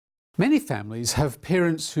Many families have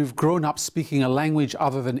parents who've grown up speaking a language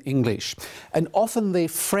other than English, and often they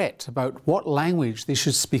fret about what language they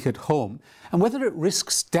should speak at home and whether it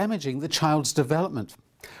risks damaging the child's development.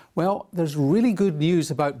 Well, there's really good news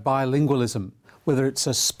about bilingualism, whether it's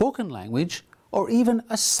a spoken language or even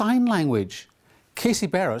a sign language. Casey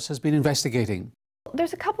Barros has been investigating.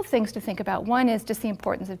 There's a couple things to think about. One is just the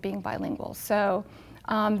importance of being bilingual. So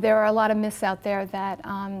there are a lot of myths out there that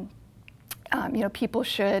people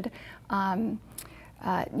should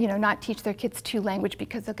not teach their kids two languages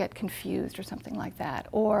because they'll get confused or something like that,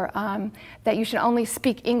 or that you should only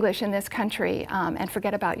speak English in this country and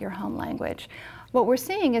forget about your home language. What we're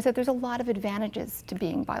seeing is that there's a lot of advantages to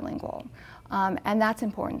being bilingual, and that's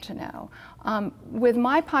important to know. With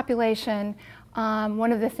my population,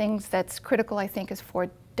 one of the things that's critical, I think, is for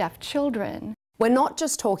deaf children. We're not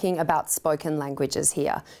just talking about spoken languages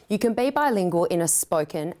here. You can be bilingual in a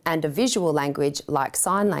spoken and a visual language like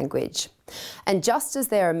sign language. And just as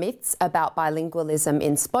there are myths about bilingualism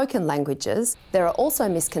in spoken languages, there are also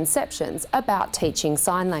misconceptions about teaching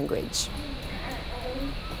sign language.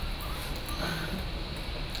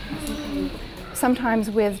 Sometimes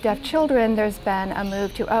with deaf children, there's been a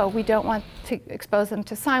move to, oh, we don't want to expose them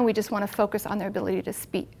to sign, we just want to focus on their ability to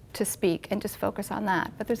speak and just focus on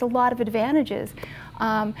that. But there's a lot of advantages,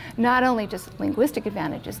 not only just linguistic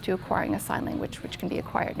advantages to acquiring a sign language, which can be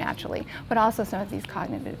acquired naturally, but also some of these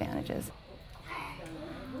cognitive advantages.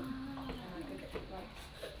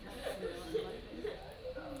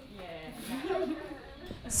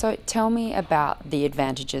 So tell me about the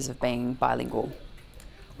advantages of being bilingual.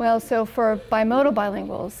 Well, so for bimodal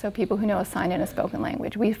bilinguals, so people who know a sign and a spoken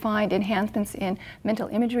language, we find enhancements in mental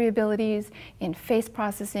imagery abilities, in face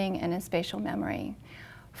processing, and in spatial memory.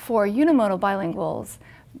 For unimodal bilinguals,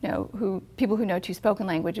 people who know two spoken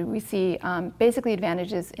languages, we see basically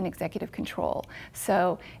advantages in executive control.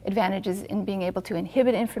 So advantages in being able to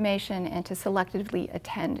inhibit information and to selectively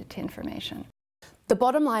attend to information. The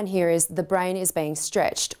bottom line here is the brain is being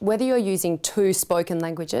stretched, whether you're using two spoken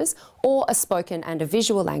languages or a spoken and a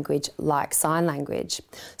visual language like sign language.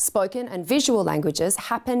 Spoken and visual languages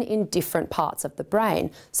happen in different parts of the brain,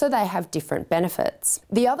 so they have different benefits.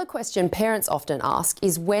 The other question parents often ask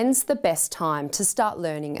is, when's the best time to start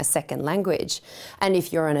learning a second language? And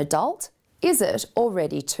if you're an adult, is it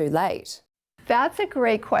already too late? That's a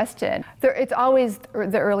great question. It's always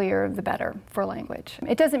the earlier the better for language.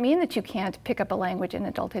 It doesn't mean that you can't pick up a language in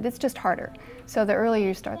adulthood, it's just harder. So the earlier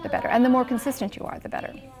you start, the better. And the more consistent you are, the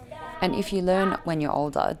better. And if you learn when you're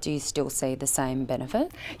older, do you still see the same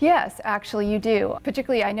benefit? Yes, actually you do.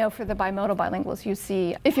 Particularly, I know for the bimodal bilinguals, you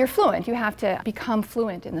see, if you're fluent, you have to become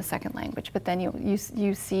fluent in the second language, but then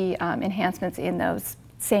you see enhancements in those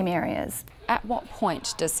same areas. At what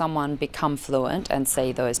point does someone become fluent and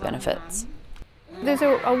see those benefits? There's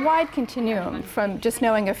a wide continuum from just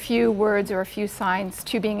knowing a few words or a few signs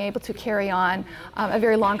to being able to carry on a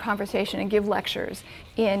very long conversation and give lectures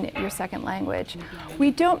in your second language.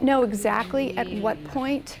 We don't know exactly at what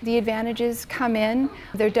point the advantages come in.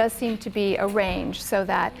 There does seem to be a range so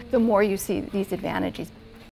that the more you see these advantages